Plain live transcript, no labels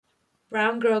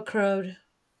Brown girl crowed.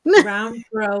 Brown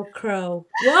girl crow.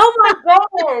 Oh my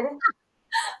god.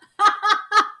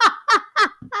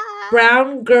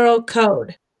 Brown girl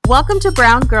code. Welcome to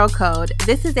Brown Girl Code.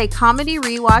 This is a comedy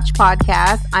rewatch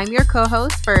podcast. I'm your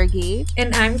co-host, Fergie.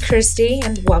 And I'm Christy,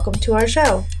 and welcome to our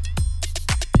show.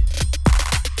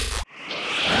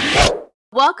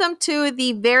 Welcome to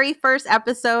the very first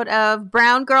episode of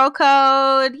Brown Girl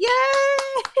Code.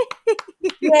 Yay!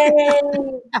 Yay!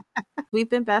 We've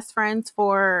been best friends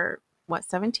for,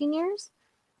 17 years?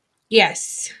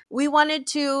 Yes. We wanted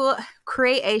to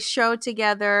create a show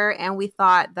together, and we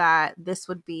thought that this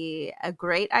would be a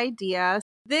great idea.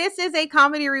 This is a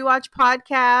comedy rewatch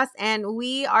podcast, and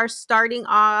we are starting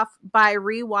off by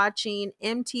rewatching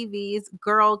MTV's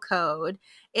Girl Code.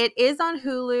 It is on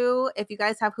Hulu. If you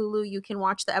guys have Hulu, you can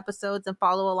watch the episodes and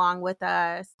follow along with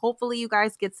us. Hopefully, you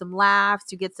guys get some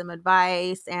laughs, you get some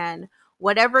advice, and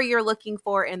whatever you're looking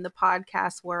for in the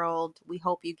podcast world, we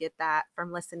hope you get that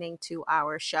from listening to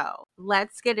our show.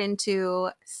 Let's get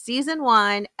into season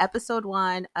 1, episode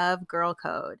 1 of Girl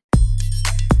Code.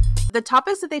 The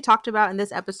topics that they talked about in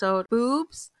this episode: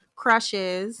 boobs,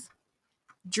 crushes,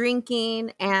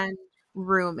 drinking, and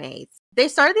roommates. They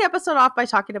started the episode off by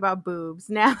talking about boobs.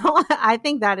 Now, I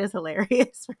think that is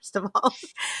hilarious, first of all.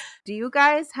 Do you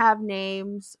guys have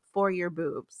names for your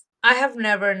boobs? I have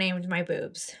never named my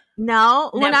boobs. No.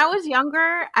 When Never. I was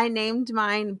younger, I named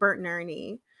mine Bert and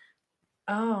Ernie.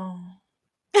 Oh.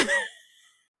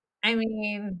 I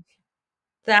mean,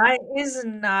 that is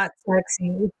not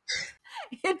sexy.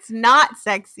 It's not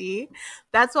sexy.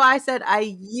 That's why I said I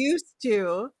used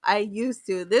to.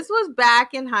 This was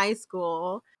back in high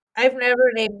school. I've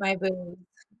never named my boobs.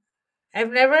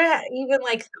 I've never even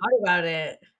thought about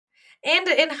it. And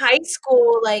in high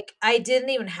school, I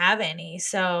didn't even have any.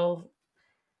 So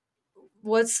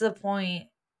what's the point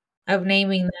of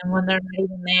naming them when they're not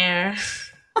even there?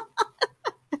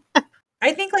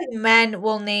 I think men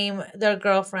will name their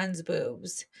girlfriend's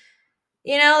boobs.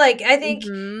 I think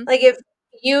if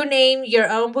you name your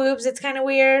own boobs, it's kind of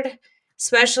weird,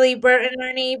 especially Bert and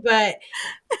Ernie. But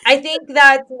I think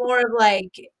that's more of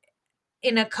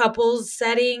in a couples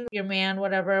setting, your man,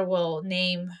 whatever, will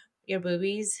name your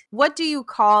boobies. What do you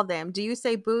call them? Do you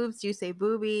say boobs? Do you say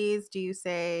boobies? Do you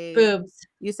say Boobs?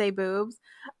 You say boobs?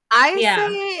 Yeah.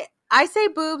 I say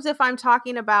boobs if I'm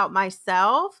talking about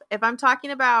myself. If I'm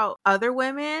talking about other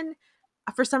women,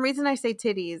 for some reason I say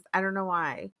titties. I don't know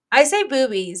why. I say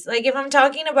boobies. If I'm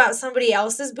talking about somebody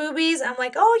else's boobies, I'm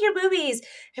like, oh, your boobies.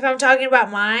 If I'm talking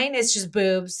about mine, it's just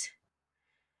boobs.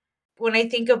 When I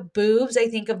think of boobs, I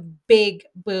think of big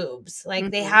boobs.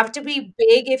 They have to be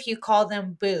big if you call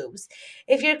them boobs.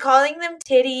 If you're calling them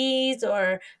titties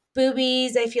or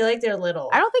boobies, I feel like they're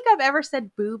little. I don't think I've ever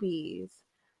said boobies.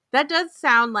 That does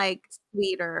sound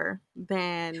sweeter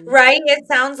than... Right? It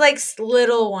sounds like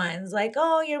little ones.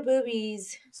 Oh, your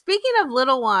boobies. Speaking of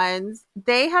little ones,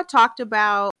 they had talked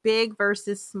about big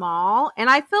versus small.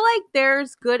 And I feel like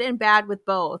there's good and bad with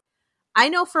both. I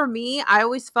know for me, I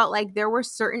always felt like there were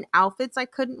certain outfits I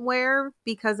couldn't wear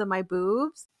because of my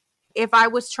boobs. If I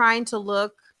was trying to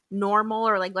look normal,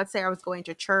 or let's say I was going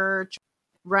to church,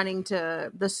 running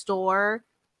to the store,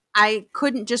 I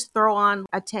couldn't just throw on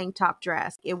a tank top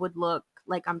dress. It would look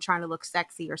like I'm trying to look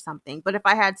sexy or something. But if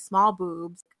I had small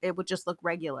boobs, it would just look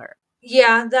regular.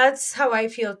 Yeah, that's how I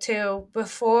feel too.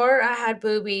 Before I had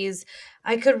boobies,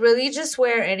 I could really just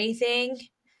wear anything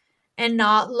and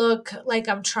not look like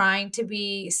I'm trying to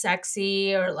be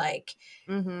sexy or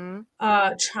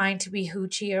trying to be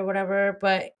hoochie or whatever.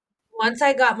 But once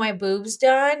I got my boobs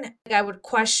done, I would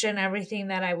question everything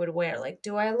that I would wear.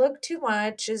 Do I look too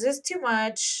much? Is this too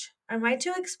much? Am I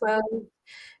too exposed?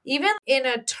 Even in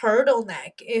a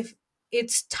turtleneck, if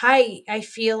it's tight, I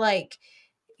feel like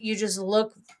you just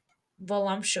look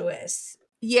voluptuous.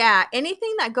 Yeah,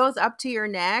 anything that goes up to your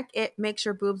neck, it makes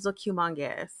your boobs look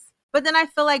humongous. But then I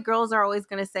feel like girls are always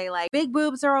going to say big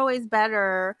boobs are always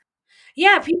better.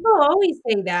 Yeah, people always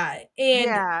say that. And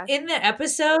Yeah. in the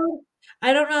episode,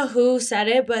 I don't know who said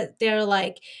it, but they're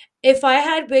like, if I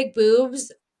had big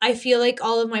boobs, I feel like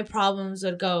all of my problems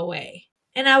would go away.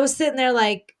 And I was sitting there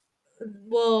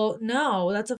well,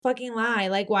 no, that's a fucking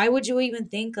lie. Why would you even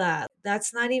think that?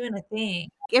 That's not even a thing.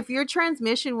 If your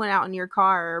transmission went out in your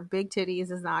car, big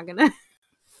titties is not going to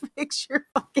fix your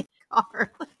fucking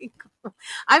car.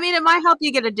 I mean, it might help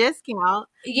you get a discount.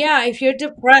 Yeah, if you're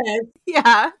depressed.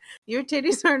 Yeah, your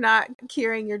titties are not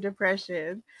curing your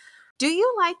depression. Do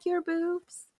you like your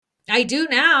boobs? I do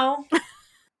now.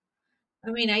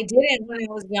 I mean, I didn't when I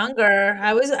was younger.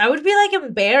 I would be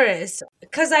embarrassed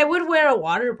because I would wear a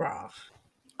water bra.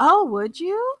 Oh, would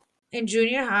you? In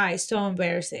junior high, so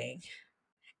embarrassing.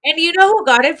 And you know who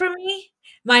got it for me?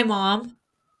 My mom.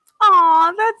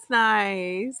 Aw, that's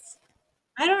nice.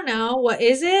 I don't know. What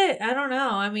is it? I don't know.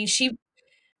 I mean,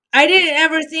 I didn't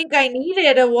ever think I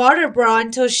needed a water bra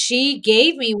until she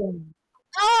gave me one.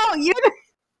 Oh, you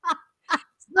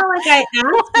It's not like I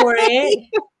asked for it.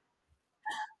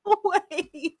 wait,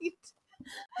 wait.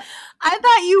 I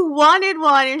thought you wanted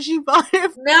one and she bought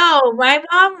it. No, my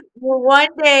mom one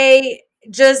day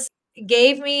just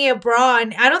gave me a bra,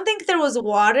 and I don't think there was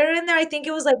water in there. I think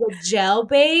it was like a gel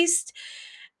based.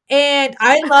 And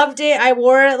I loved it. I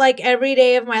wore it like every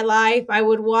day of my life. I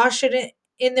would wash it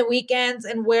in the weekends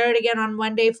and wear it again on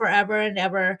Monday forever and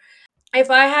ever. If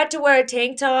I had to wear a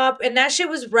tank top, and that shit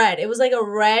was red, it was like a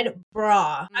red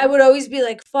bra. I would always be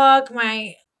like, fuck,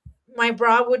 my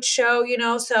bra would show,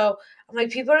 so I'm like,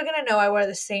 people are gonna know I wear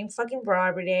the same fucking bra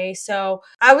every day. So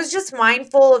I was just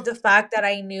mindful of the fact that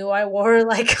I knew I wore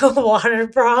like a water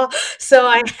bra. So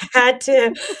I had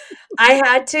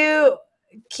to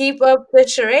keep up the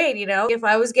charade, If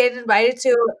I was getting invited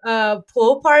to a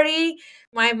pool party,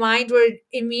 my mind would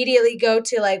immediately go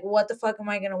to like, what the fuck am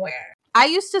I gonna wear? I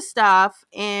used to stuff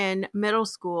in middle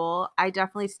school. I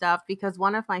definitely stuffed because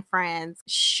one of my friends,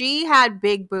 she had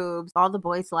big boobs. All the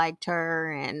boys liked her.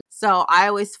 And so I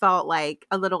always felt like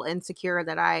a little insecure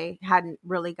that I hadn't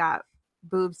really got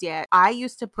boobs yet. I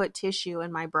used to put tissue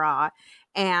in my bra.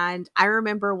 And I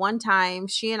remember one time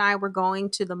she and I were going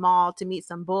to the mall to meet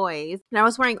some boys. And I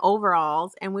was wearing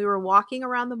overalls and we were walking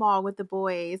around the mall with the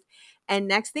boys. And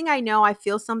next thing I know, I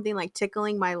feel something like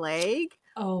tickling my leg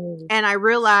Oh. and I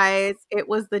realized it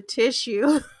was the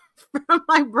tissue from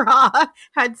my bra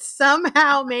had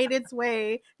somehow made its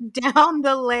way down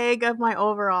the leg of my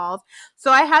overalls.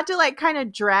 So I had to like kind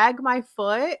of drag my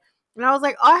foot. And I was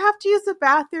like, oh, I have to use the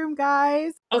bathroom,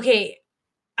 guys. Okay,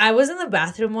 I was in the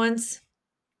bathroom once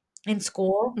in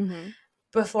school Hmm.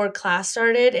 before class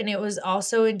started, and it was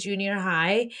also in junior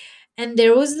high. And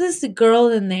there was this girl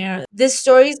in there. This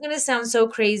story is going to sound so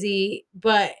crazy,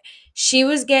 but she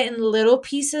was getting little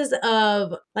pieces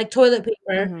of like toilet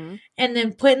paper Hmm. and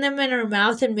then putting them in her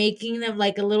mouth and making them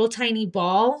like a little tiny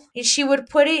ball. And she would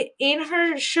put it in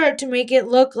her shirt to make it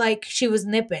look like she was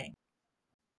nipping.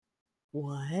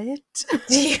 What?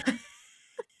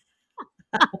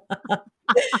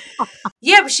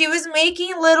 Yeah, but she was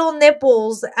making little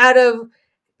nipples out of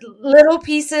little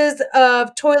pieces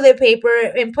of toilet paper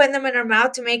and putting them in her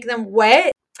mouth to make them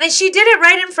wet. And she did it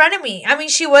right in front of me. I mean,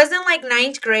 she was in like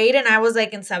ninth grade and I was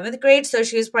like in seventh grade. So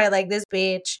she was probably like, this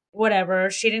bitch, whatever.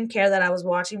 She didn't care that I was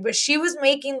watching, but she was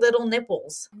making little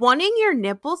nipples. Wanting your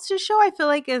nipples to show, I feel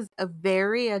like is a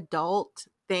very adult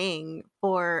thing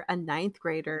for a ninth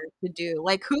grader to do.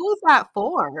 Like, who is that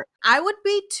for? I would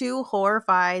be too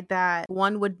horrified that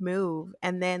one would move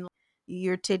and then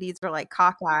your titties are like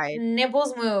cockeyed.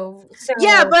 Nipples move.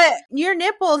 Yeah, So, but your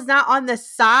nipple's not on the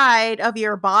side of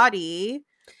your body.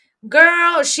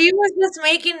 girl, she was just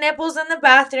making nipples in the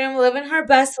bathroom, living her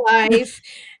best life.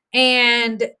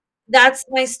 And that's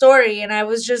my story. And I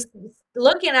was just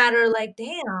looking at her like,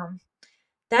 damn,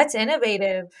 that's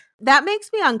innovative. That makes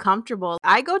me uncomfortable.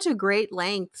 I go to great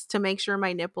lengths to make sure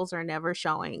my nipples are never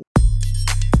showing.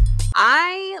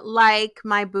 I like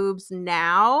my boobs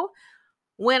now.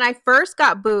 When I first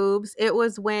got boobs, it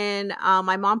was when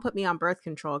my mom put me on birth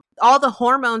control. All the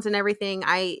hormones and everything,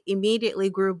 I immediately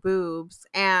grew boobs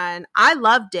and I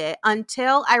loved it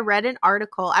until I read an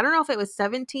article. I don't know if it was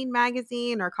 17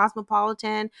 magazine or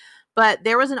Cosmopolitan, but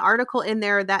there was an article in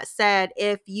there that said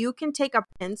if you can take a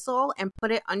pencil and put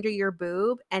it under your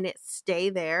boob and it stay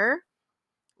there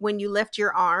when you lift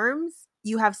your arms,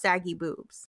 you have saggy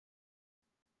boobs.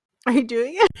 Are you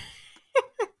doing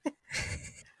it?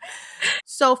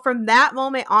 So from that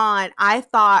moment on, I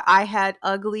thought I had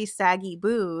ugly, saggy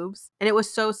boobs. And it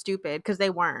was so stupid because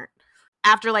they weren't.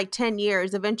 After like 10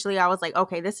 years, eventually I was like,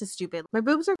 okay, this is stupid. My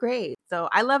boobs are great. So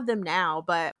I love them now.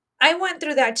 But I went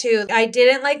through that too. I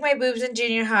didn't like my boobs in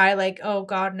junior high. Like, oh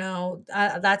God, no.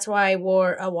 That's why I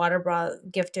wore a water bra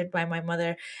gifted by my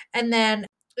mother. And then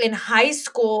in high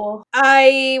school,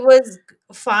 I was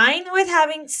fine with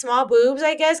having small boobs,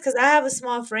 I guess, because I have a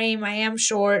small frame. I am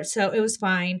short, so it was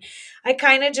fine. I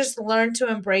kind of just learned to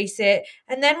embrace it.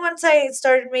 And then once I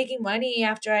started making money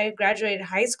after I graduated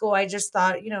high school, I just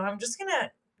thought, I'm just going to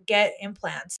get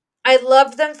implants. I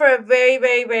loved them for a very,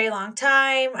 very, very long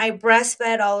time. I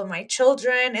breastfed all of my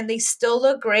children and they still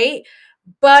look great,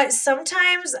 but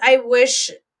sometimes I wish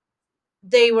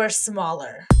they were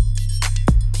smaller.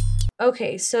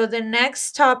 Okay, so the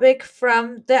next topic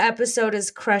from the episode is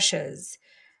crushes.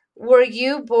 Were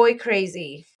you boy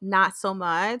crazy? not so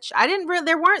much. I didn't really,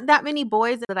 there weren't that many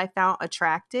boys that I found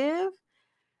attractive.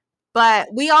 But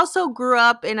we also grew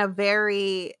up in a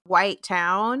very white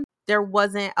town. There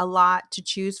wasn't a lot to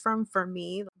choose from for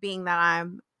me, being that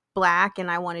I'm black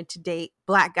and I wanted to date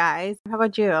black guys. How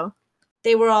about you?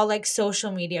 They were all like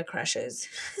social media crushes.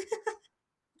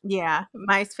 Yeah,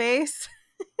 MySpace.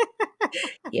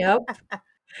 Yep.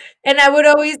 And I would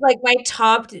always like my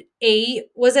top 8.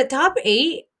 Was it top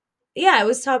 8? Yeah, it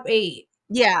was top 8.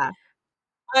 Yeah.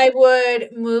 I would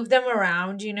move them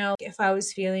around, if I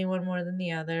was feeling one more than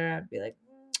the other, I'd be like,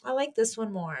 I like this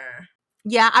one more.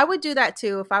 Yeah, I would do that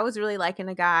too. If I was really liking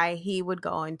a guy, he would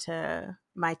go into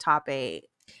my top 8.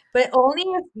 But only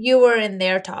if you were in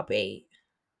their top 8.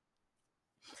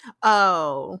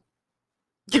 Oh,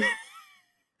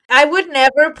 I would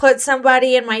never put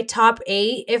somebody in my top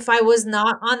 8 if I was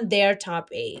not on their top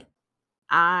 8.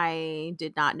 I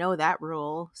did not know that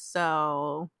rule.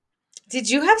 So Did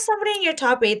you have somebody in your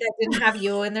top 8 that didn't have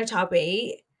you in their top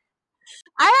 8?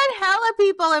 I had hella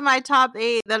people in my top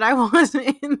 8 that I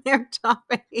wasn't in their top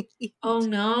 8. Oh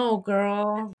no,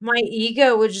 girl. My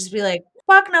ego would just be like,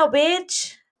 fuck no,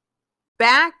 bitch.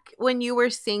 Back when you were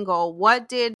single, what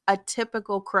did a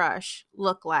typical crush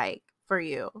look like for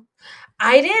you?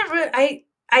 I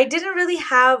didn't really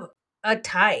have a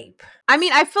type. I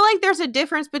mean, I feel like there's a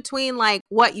difference between like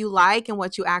what you like and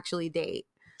what you actually date.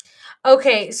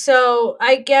 Okay, so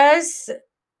I guess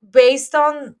based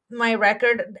on my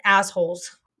record,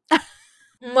 assholes.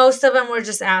 Most of them were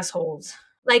just assholes.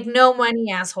 Like no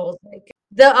money assholes. Like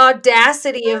the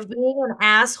audacity of being an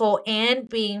asshole and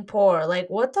being poor. Like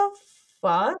what the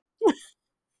fuck?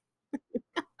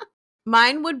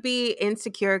 Mine would be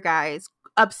insecure guys,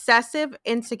 obsessive,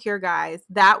 insecure guys.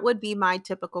 That would be my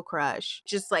typical crush.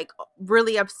 Just like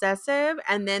really obsessive,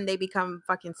 and then they become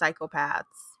fucking psychopaths.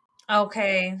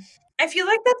 Okay. I feel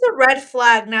like that's a red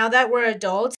flag now that we're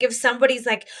adults. If somebody's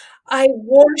like, I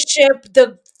worship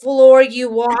the floor you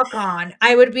walk on,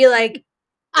 I would be like,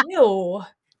 ew.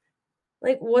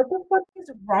 Like, what the fuck is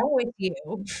wrong with you?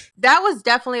 That was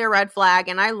definitely a red flag,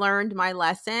 and I learned my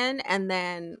lesson. And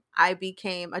then I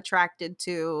became attracted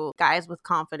to guys with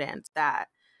confidence that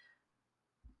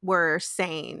were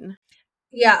sane.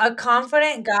 Yeah, a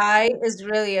confident guy is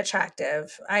really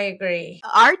attractive. I agree.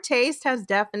 Our taste has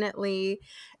definitely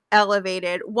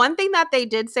elevated. One thing that they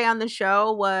did say on the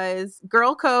show was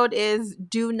girl code is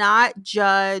do not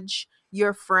judge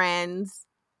your friend's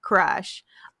crush.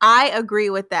 I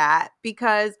agree with that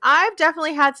because I've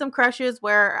definitely had some crushes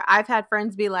where I've had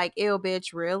friends be like, ew,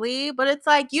 bitch, really? But it's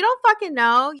like, you don't fucking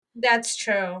know. That's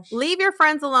true. Leave your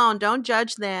friends alone. Don't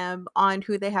judge them on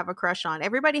who they have a crush on.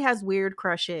 Everybody has weird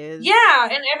crushes. Yeah,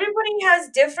 and everybody has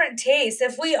different tastes.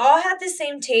 If we all had the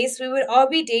same taste, we would all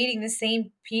be dating the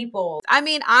same people. I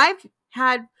mean, I've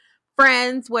had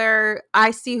friends where I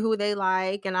see who they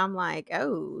like and I'm like,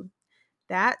 oh,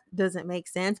 that doesn't make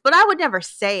sense. But I would never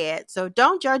say it. So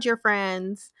don't judge your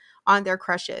friends on their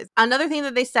crushes. Another thing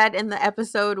that they said in the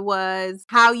episode was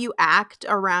how you act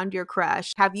around your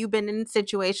crush. Have you been in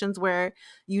situations where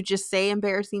you just say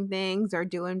embarrassing things or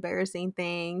do embarrassing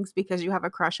things because you have a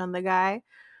crush on the guy?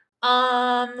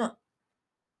 Um,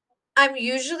 I'm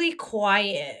usually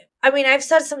quiet. I mean, I've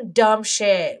said some dumb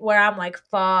shit where I'm like,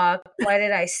 fuck, why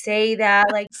did I say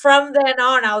that? Like, from then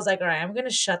on, I was like, all right, I'm gonna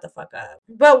shut the fuck up.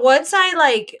 But once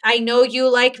I know you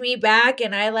like me back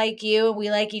and I like you and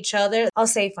we like each other, I'll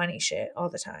say funny shit all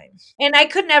the time. And I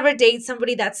could never date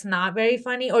somebody that's not very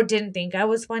funny or didn't think I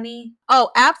was funny. Oh,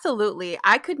 absolutely.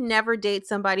 I could never date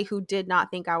somebody who did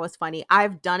not think I was funny.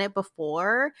 I've done it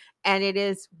before and it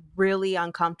is really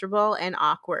uncomfortable and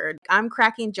awkward. I'm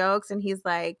cracking jokes and he's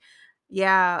like,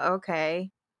 yeah,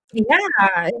 okay. Yeah,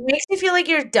 it makes me feel like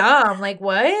you're dumb. Like,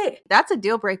 what? That's a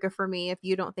deal breaker for me if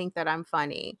you don't think that I'm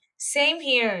funny. Same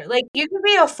here. Like, you could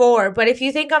be a 4, but if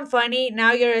you think I'm funny,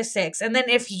 now you're a 6. And then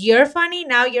if you're funny,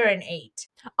 now you're an 8.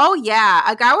 Oh,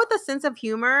 yeah. A guy with a sense of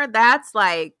humor, that's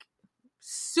like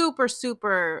super,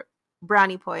 super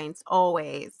brownie points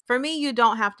always. For me, you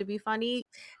don't have to be funny.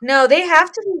 No, they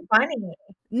have to be funny.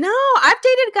 No, I've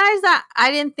dated guys that I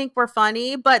didn't think were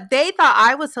funny, but they thought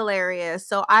I was hilarious.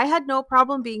 So I had no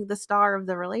problem being the star of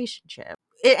the relationship.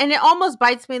 And it almost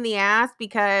bites me in the ass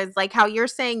because, like, how you're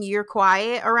saying you're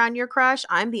quiet around your crush,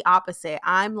 I'm the opposite.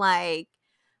 I'm like,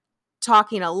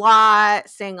 talking a lot,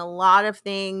 saying a lot of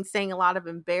things, saying a lot of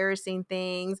embarrassing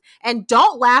things. And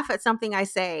don't laugh at something I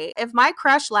say. If my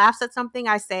crush laughs at something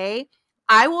I say,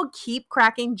 I will keep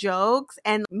cracking jokes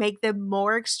and make them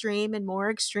more extreme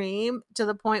to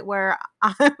the point where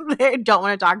they don't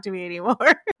want to talk to me anymore.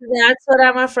 That's what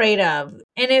I'm afraid of.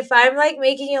 And if I'm like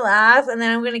making you laugh and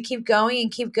then I'm going to keep going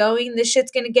and keep going, this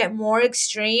shit's going to get more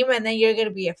extreme and then you're going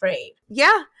to be afraid.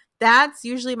 Yeah, that's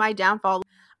usually my downfall.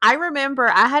 I remember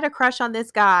I had a crush on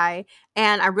this guy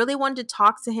and I really wanted to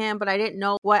talk to him, but I didn't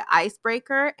know what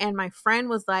icebreaker. And my friend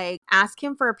was like, ask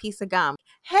him for a piece of gum.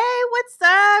 Hey, what's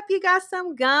up? You got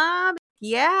some gum?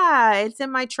 Yeah, it's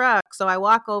in my truck. So I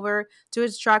walk over to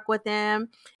his truck with him.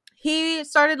 He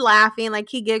started laughing, like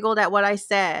he giggled at what I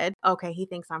said. Okay, he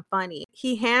thinks I'm funny.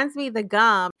 He hands me the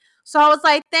gum. So I was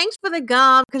like, thanks for the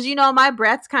gum, because my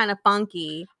breath's kind of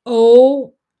funky.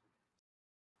 Oh,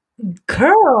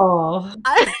 girl.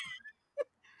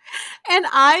 And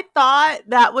I thought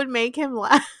that would make him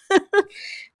laugh.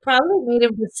 Probably made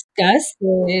him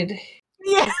disgusted.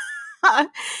 Yeah.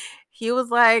 He was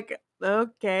like,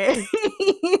 okay.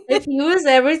 If he was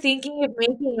ever thinking of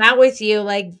making out with you,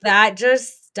 like that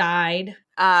just died.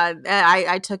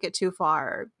 I took it too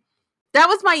far. That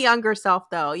was my younger self,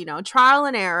 though, trial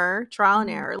and error, trial and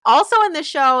Mhm. error. Also, in the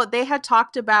show, they had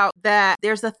talked about that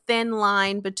there's a thin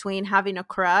line between having a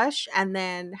crush and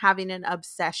then having an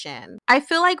obsession. I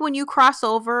feel like when you cross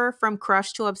over from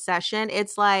crush to obsession,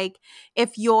 it's like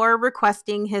if you're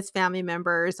requesting his family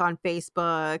members on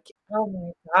Facebook, Oh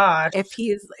my gosh. if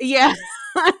he's, yeah.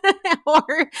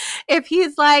 Or if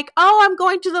he's like, oh, I'm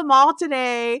going to the mall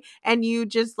today, and you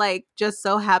just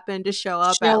so happen to show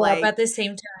up at Show up like. at the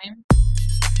same time.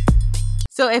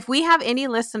 So if we have any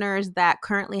listeners that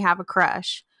currently have a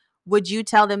crush, would you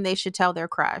tell them they should tell their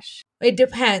crush? It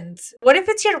depends. What if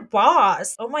it's your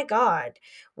boss? Oh my God.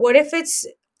 What if it's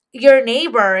your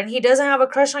neighbor and he doesn't have a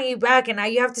crush on you back and now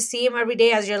you have to see him every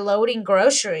day as you're loading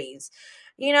groceries?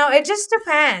 It just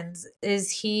depends.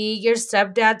 Is he your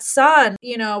stepdad's son?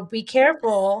 Be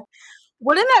careful.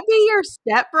 Wouldn't that be your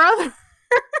stepbrother?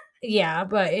 Yeah,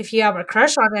 but if you have a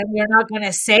crush on him, you're not going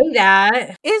to say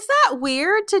that. Is that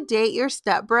weird to date your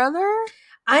stepbrother?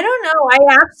 I don't know.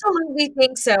 I absolutely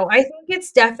think so. I think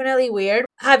it's definitely weird.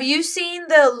 Have you seen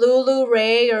the Lulu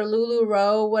Ray or Lulu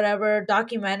Rowe, whatever,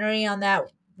 documentary on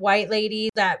that white lady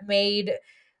that made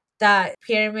that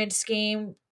pyramid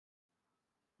scheme?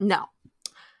 No.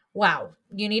 Wow.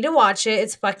 You need to watch it.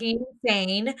 It's fucking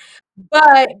insane.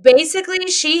 But basically,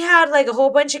 she had like a whole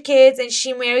bunch of kids and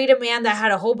she married a man that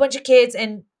had a whole bunch of kids,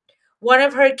 and one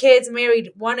of her kids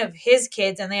married one of his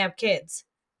kids and they have kids.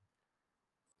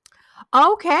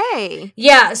 Okay.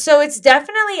 Yeah, so it's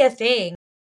definitely a thing.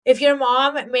 If your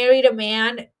mom married a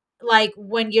man like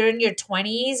when you're in your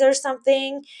 20s or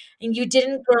something and you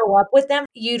didn't grow up with them,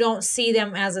 you don't see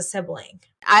them as a sibling.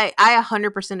 I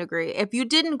 100% agree. If you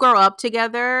didn't grow up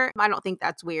together, I don't think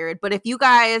that's weird. But if you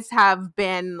guys have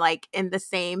been like in the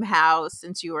same house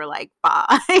since you were like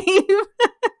 5,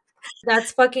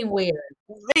 That's fucking weird.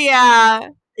 yeah.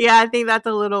 Yeah, I think that's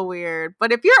a little weird.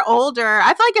 But if you're older,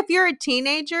 I feel like if you're a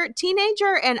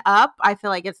teenager and up, I feel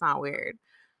like it's not weird.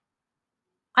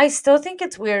 I still think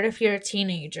it's weird if you're a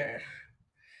teenager.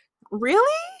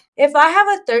 Really? If I have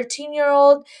a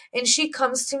 13-year-old and she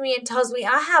comes to me and tells me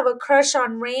I have a crush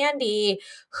on Randy,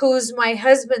 who's my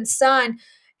husband's son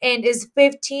and is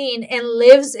 15 and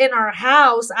lives in our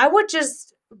house, I would just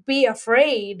be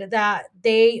afraid that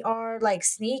they are like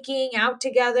sneaking out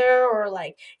together or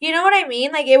like, you know what I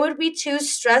mean? Like it would be too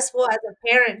stressful as a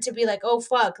parent to be like, "Oh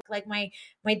fuck, like my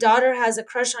daughter has a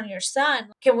crush on your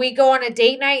son. Can we go on a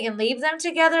date night and leave them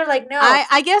together?" Like, no.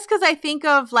 I guess because I think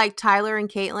of like Tyler and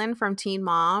Caitlin from Teen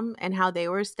Mom and how they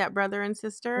were stepbrother and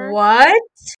sister. What?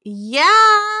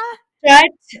 Yeah, Shut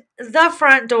the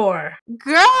front door.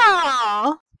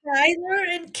 girl. Tyler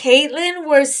and Caitlin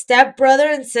were stepbrother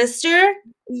and sister?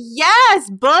 Yes,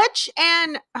 Butch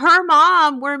and her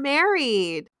mom were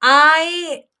married.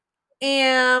 I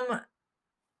am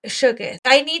shooketh.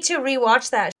 I need to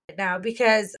rewatch that shit now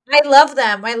because I love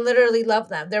them. I literally love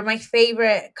them. They're my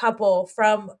favorite couple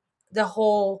from the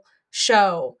whole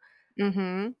show.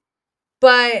 Mm-hmm.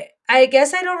 But I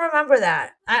guess I don't remember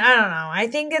that. I don't know. I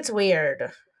think it's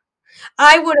weird.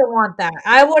 I wouldn't want that.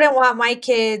 I wouldn't want my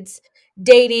kids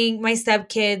dating my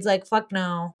stepkids. Like, fuck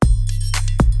no.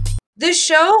 The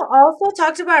show also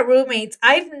talked about roommates.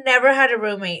 I've never had a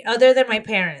roommate other than my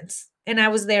parents, and I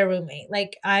was their roommate.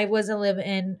 Like, I was a live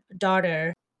in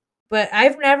daughter, but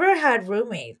I've never had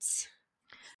roommates.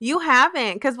 You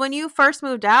haven't, because when you first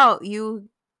moved out, you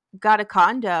got a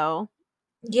condo.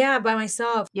 Yeah, by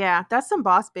myself. Yeah, that's some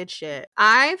boss bitch shit.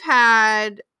 I've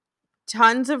had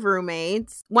tons of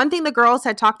roommates. One thing the girls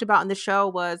had talked about in the show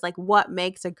was like what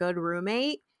makes a good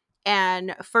roommate.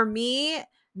 And for me,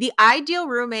 the ideal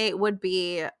roommate would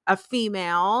be a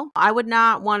female. I would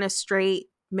not want a straight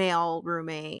male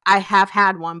roommate. I have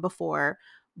had one before,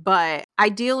 but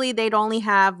ideally they'd only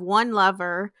have one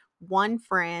lover, one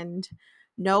friend,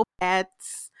 no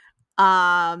pets,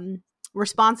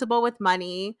 responsible with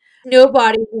money. No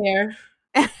body hair.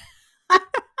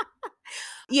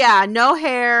 Yeah, no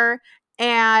hair.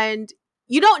 And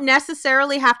you don't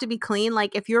necessarily have to be clean.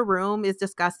 Like if your room is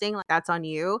disgusting, like that's on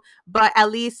you, but at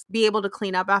least be able to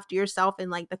clean up after yourself in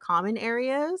like the common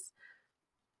areas.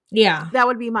 Yeah. That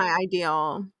would be my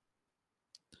ideal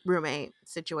roommate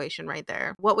situation right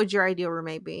there. What would your ideal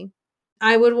roommate be?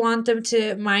 I would want them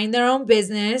to mind their own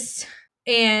business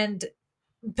and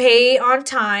pay on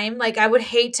time. Like, I would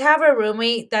hate to have a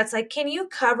roommate that's like, "Can you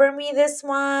cover me this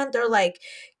month?" Or like,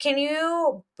 "Can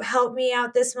you help me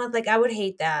out this month?" Like, I would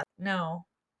hate that. No,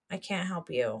 I can't help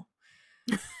you.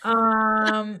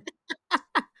 Um,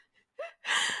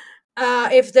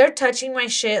 if they're touching my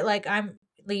shit, like, I'm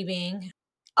leaving.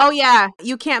 Oh yeah,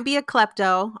 you can't be a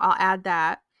klepto. I'll add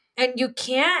that. And you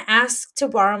can't ask to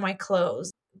borrow my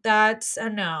clothes. That's a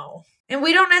no. And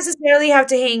we don't necessarily have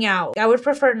to hang out. I would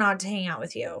prefer not to hang out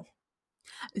with you.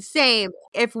 Same.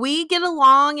 If we get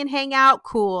along and hang out,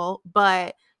 cool,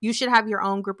 but you should have your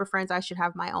own group of friends. I should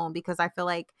have my own because I feel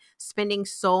like spending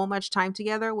so much time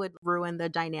together would ruin the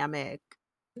dynamic.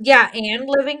 Yeah, and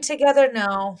living together,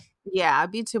 no. Yeah,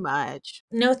 it'd be too much.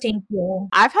 No, thank you.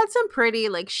 I've had some pretty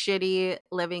like shitty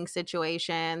living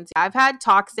situations. I've had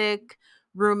toxic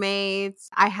roommates.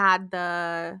 I had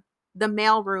the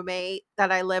male roommate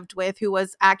that I lived with who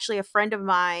was actually a friend of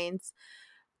mine's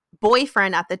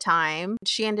boyfriend at the time.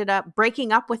 She ended up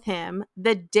breaking up with him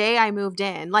the day I moved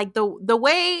in. Like the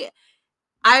way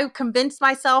I convinced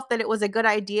myself that it was a good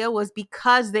idea was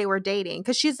because they were dating.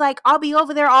 Cuz she's like, "I'll be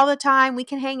over there all the time. We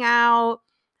can hang out.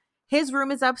 His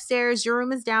room is upstairs, your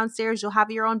room is downstairs. You'll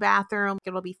have your own bathroom.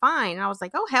 It'll be fine." And I was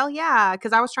like, "Oh, hell yeah."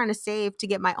 Because I was trying to save to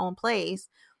get my own place.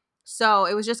 So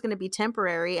it was just going to be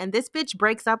temporary. And this bitch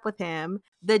breaks up with him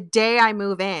the day I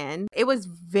move in. It was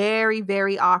very,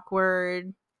 very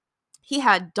awkward. He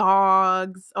had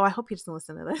dogs. Oh, I hope he doesn't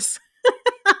listen to this.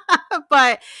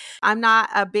 But I'm not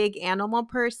a big animal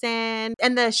person.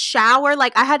 And the shower,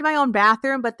 like I had my own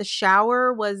bathroom, but the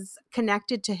shower was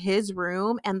connected to his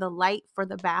room and the light for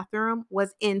the bathroom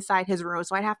was inside his room.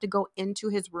 So I'd have to go into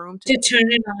his room to. To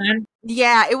turn it on.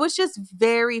 Yeah, it was just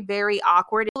very, very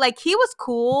awkward. Like he was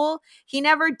cool. He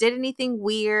never did anything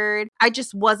weird. I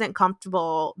just wasn't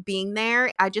comfortable being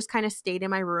there. I just kind of stayed in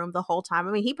my room the whole time.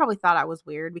 I mean, he probably thought I was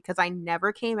weird because I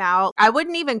never came out. I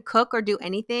wouldn't even cook or do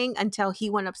anything until he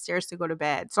went upstairs to go to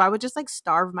bed. So I would just like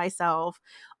starve myself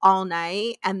all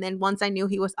night. And then once I knew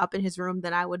he was up in his room,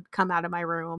 then I would come out of my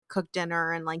room, cook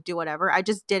dinner, and like do whatever. I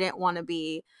just didn't want to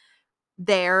be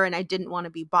there and I didn't want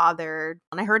to be bothered.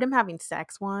 And I heard him having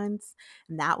sex once,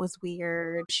 and that was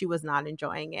weird. She was not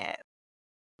enjoying it.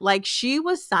 Like she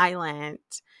was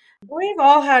silent. We've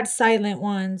all had silent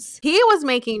ones. He was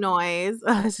making noise.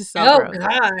 Ugh, this is so Oh gross.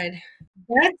 God.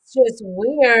 That's just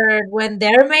weird when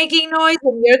they're making noise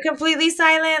and you're completely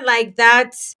silent. Like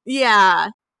that's Yeah.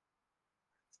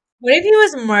 what if he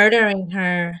was murdering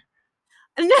her?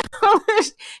 No,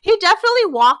 he definitely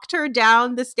walked her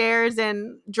down the stairs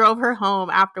and drove her home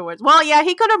afterwards. Well, yeah,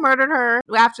 he could have murdered her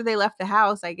after they left the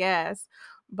house, I guess.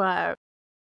 But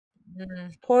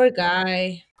Poor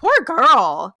guy. poor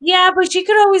girl. Yeah, but she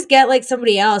could always get like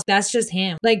somebody else. That's just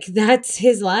him. Like that's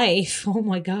his life. Oh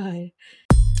my God.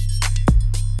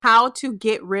 How to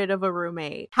get rid of a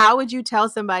roommate. How would you tell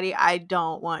somebody I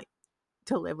don't want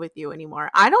to live with you anymore?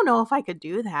 I don't know if I could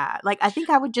do that. Like, I think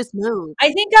I would just move.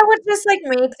 I think I would just like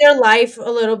make their life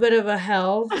a little bit of a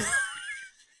hell.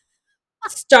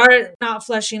 Start not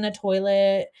flushing the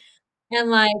toilet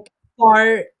and like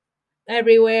fart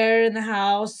everywhere in the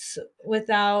house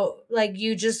without like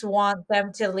you just want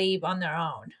them to leave on their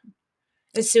own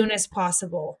as soon as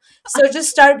possible. So just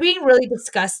start being really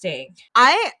disgusting.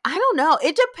 I don't know.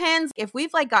 It depends. If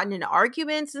we've like gotten into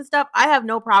arguments and stuff, I have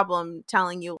no problem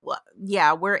telling you, "Well,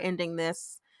 yeah, we're ending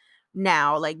this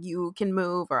now. Like you can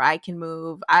move or I can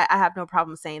move." I have no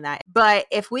problem saying that. But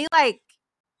if we like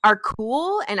are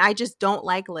cool and I just don't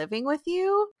like living with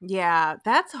you, yeah,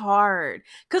 that's hard.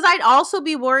 Cause I'd also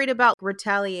be worried about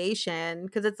retaliation.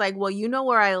 Cause it's like, well, you know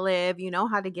where I live, you know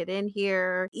how to get in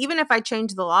here. Even if I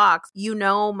change the locks, you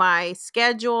know my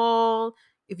schedule.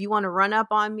 If you want to run up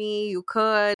on me, you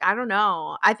could. I don't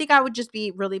know. I think I would just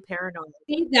be really paranoid.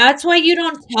 See, that's why you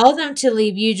don't tell them to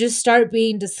leave. You just start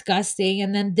being disgusting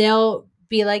and then they'll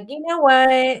be like, "You know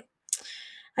what?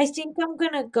 I think I'm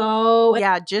gonna go."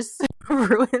 Yeah, just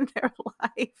ruin their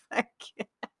life. I can't.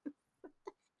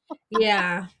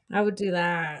 Yeah, I would do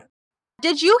that.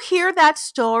 Did you hear that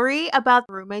story about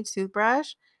the roommate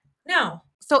toothbrush? No.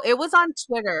 So it was on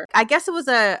Twitter. I guess it was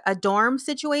a dorm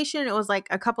situation. It was like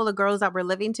a couple of girls that were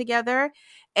living together.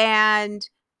 And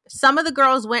Some of the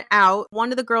girls went out.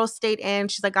 One of the girls stayed in.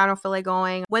 She's like, I don't feel like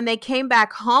going. When they came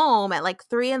back home at like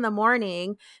 3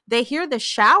 a.m, they hear the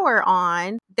shower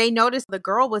on. They notice the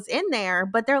girl was in there,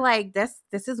 but they're like, this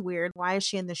is weird. Why is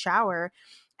she in the shower?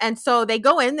 And so they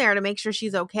go in there to make sure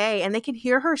she's okay, and they can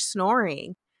hear her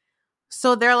snoring.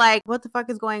 So they're like, what the fuck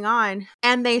is going on?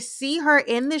 And they see her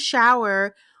in the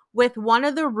shower with one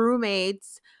of the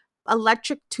roommates'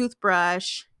 electric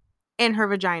toothbrush in her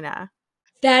vagina.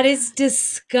 That is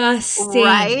disgusting.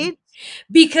 Right?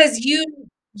 Because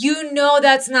you know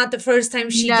that's not the first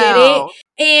time she did it. No.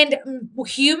 And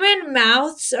human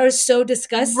mouths are so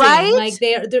disgusting. Right? Like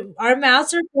our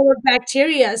mouths are full of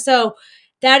bacteria. So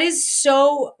that is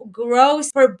so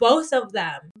gross for both of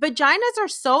them. Vaginas are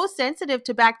so sensitive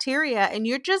to bacteria, and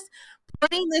you're just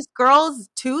putting this girl's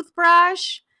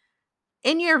toothbrush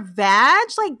in your vag?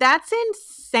 Like, that's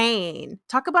insane.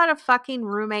 Talk about a fucking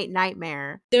roommate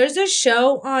nightmare. There's a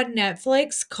show on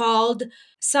Netflix called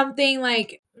something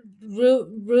like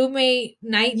Roommate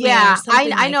Nightmare, Yeah,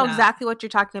 something I like know that. exactly what you're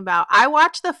talking about. I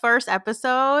watched the first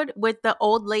episode with the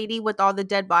old lady with all the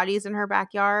dead bodies in her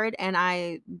backyard, and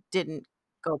I didn't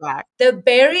go back. The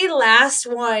very last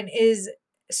one is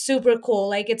super cool.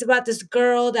 Like it's about this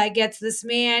girl that gets this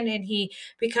man and he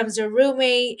becomes her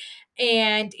roommate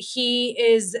and he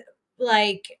is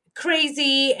like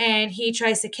crazy and he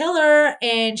tries to kill her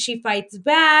and she fights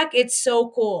back. It's so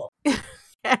cool.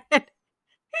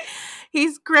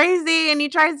 He's crazy and he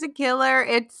tries to kill her.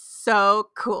 It's so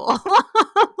cool.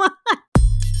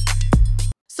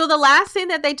 So the last thing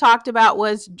that they talked about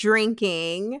was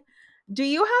drinking. Do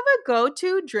you have a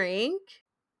go-to drink?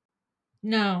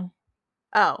 No.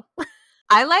 Oh,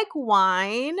 I like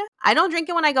wine. I don't drink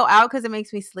it when I go out because it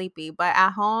makes me sleepy, but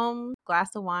at home,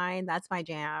 glass of wine, that's my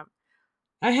jam.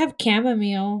 I have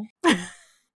chamomile.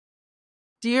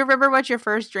 Do you remember what your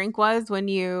first drink was when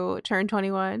you turned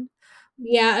 21?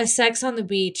 Yeah, a sex on the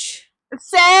beach.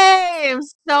 Same.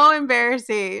 So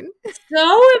embarrassing.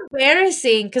 So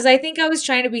embarrassing because I think I was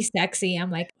trying to be sexy.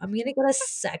 I'm like, I'm gonna go to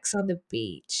sex on the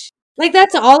beach. Like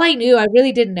that's all I knew. I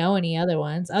really didn't know any other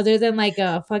ones other than like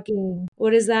a fucking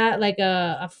what is that? Like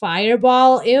a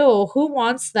fireball. Ew, who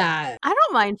wants that? I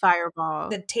don't mind Fireball.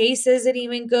 The taste isn't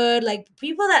even good. Like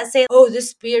people that say, "Oh,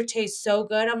 this beer tastes so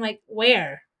good." I'm like,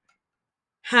 "Where?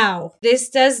 How? This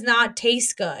does not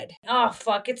taste good." Oh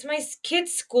fuck, it's my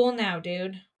kid's school now,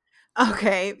 dude.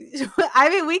 Okay. I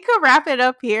mean, we could wrap it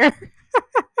up here.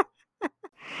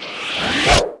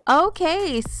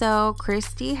 Okay, so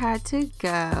Christy had to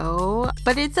go,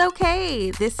 but it's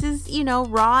okay. This is,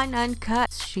 raw and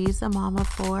uncut. She's a mom of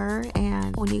 4,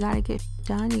 and when you gotta get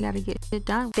done, you gotta get it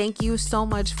done. Thank you so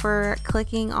much for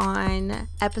clicking on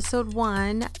episode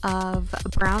 1 of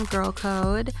Brown Girl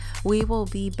Code. We will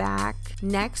be back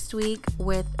next week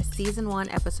with season 1,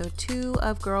 episode 2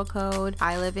 of Girl Code.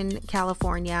 I live in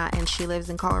California and she lives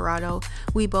in Colorado.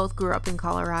 We both grew up in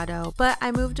Colorado, but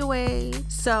I moved away,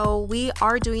 so we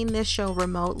are doing this show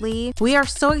remotely. We are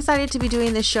so excited to be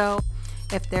doing this show.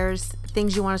 If there's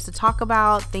things you want us to talk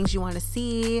about, things you want to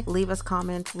see, leave us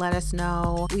comments, let us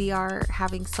know. We are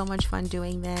having so much fun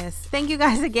doing this. Thank you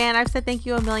guys again. I've said thank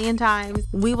you a million times.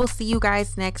 We will see you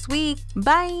guys next week.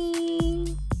 Bye.